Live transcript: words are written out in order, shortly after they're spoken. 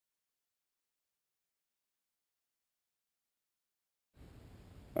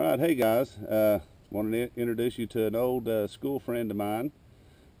All right, hey guys, wanted to introduce you to an old school friend of mine.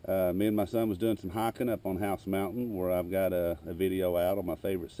 Me and my son was doing some hiking up on House Mountain, where I've got a video out on my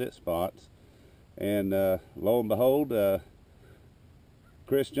favorite sit spots. And lo and behold,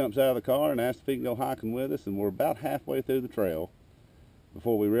 Chris jumps out of the car and asks if he can go hiking with us, and we're about halfway through the trail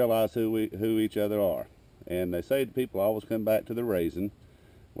before we realize who each other are. And they say that people always come back to the raisin.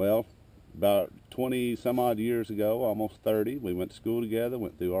 Well, about 20 some odd years ago, almost 30, we went to school together,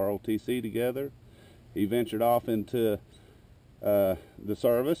 went through ROTC together. He ventured off into the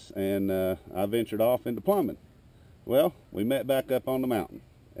service, and I ventured off into plumbing. Well, we met back up on the mountain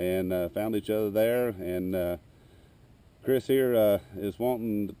and found each other there. And Chris here is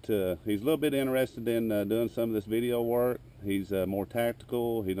wanting to, he's a little bit interested in doing some of this video work. He's more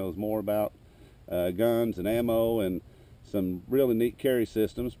tactical. He knows more about guns and ammo and some really neat carry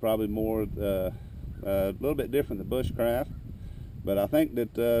systems, probably more a little bit different than bushcraft. But I think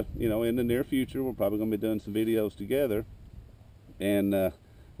that in the near future we're probably going to be doing some videos together. And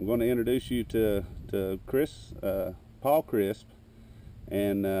I'm going to introduce you to Chris, Paul Crisp,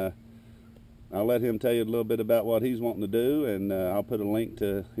 and I'll let him tell you a little bit about what he's wanting to do, and I'll put a link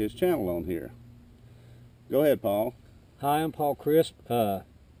to his channel on here. Go ahead, Paul. Hi, I'm Paul Crisp,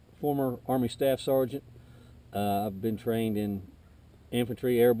 former Army Staff Sergeant. I've been trained in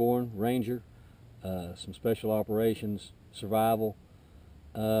infantry, airborne, ranger, some special operations, survival.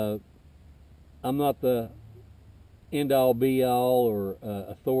 I'm not the end-all be-all or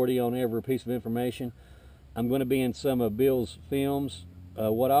authority on every piece of information. I'm going to be in some of Bill's films.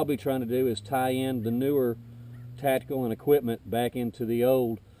 What I'll be trying to do is tie in the newer tactical and equipment back into the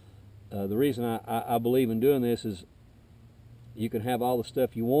old. The reason I believe in doing this is you can have all the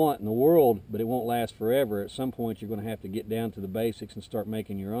stuff you want in the world, but it won't last forever. At some point, you're going to have to get down to the basics and start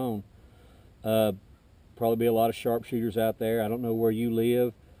making your own. Probably be a lot of sharpshooters out there. I don't know where you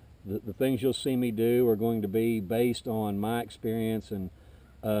live. The things you'll see me do are going to be based on my experience and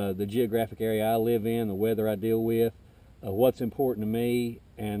the geographic area I live in, the weather I deal with, what's important to me,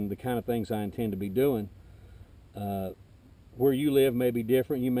 and the kind of things I intend to be doing. Where you live may be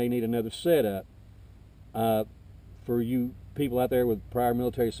different. You may need another setup. For you people out there with prior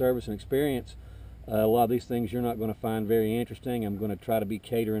military service and experience, a lot of these things you're not going to find very interesting. I'm going to try to be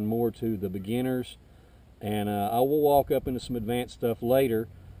catering more to the beginners, and I will walk up into some advanced stuff later,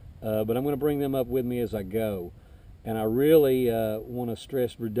 but I'm going to bring them up with me as I go. And I really want to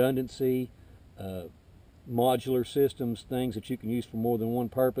stress redundancy, modular systems, things that you can use for more than one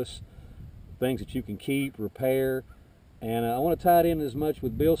purpose, things that you can keep, repair. And I want to tie it in as much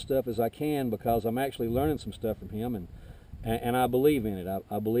with Bill's stuff as I can, because I'm actually learning some stuff from him, and I believe in it.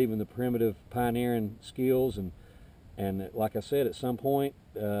 I believe in the primitive pioneering skills, and like I said, at some point,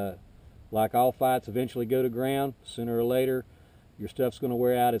 like all fights eventually go to ground, sooner or later, your stuff's going to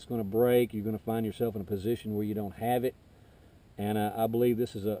wear out, it's going to break, you're going to find yourself in a position where you don't have it, and I believe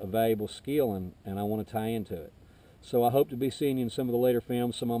this is a valuable skill, and I want to tie into it. So I hope to be seeing you in some of the later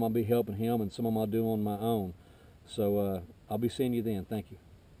films. Some of them I'll be helping him, and some of them I'll do on my own. So I'll be seeing you then. Thank you.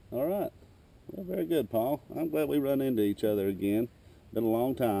 All right. Well, very good, Paul. I'm glad we run into each other again. Been a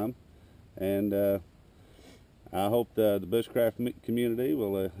long time, and I hope the bushcraft community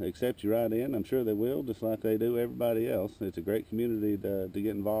will accept you right in. I'm sure they will, just like they do everybody else. It's a great community to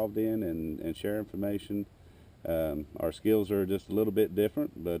get involved in and share information. Our skills are just a little bit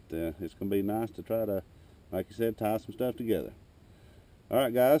different, but it's going to be nice to try to, like you said, tie some stuff together. All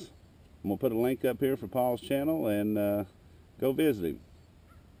right, guys. I'm going to put a link up here for Paul's channel, and go visit him.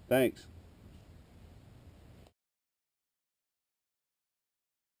 Thanks.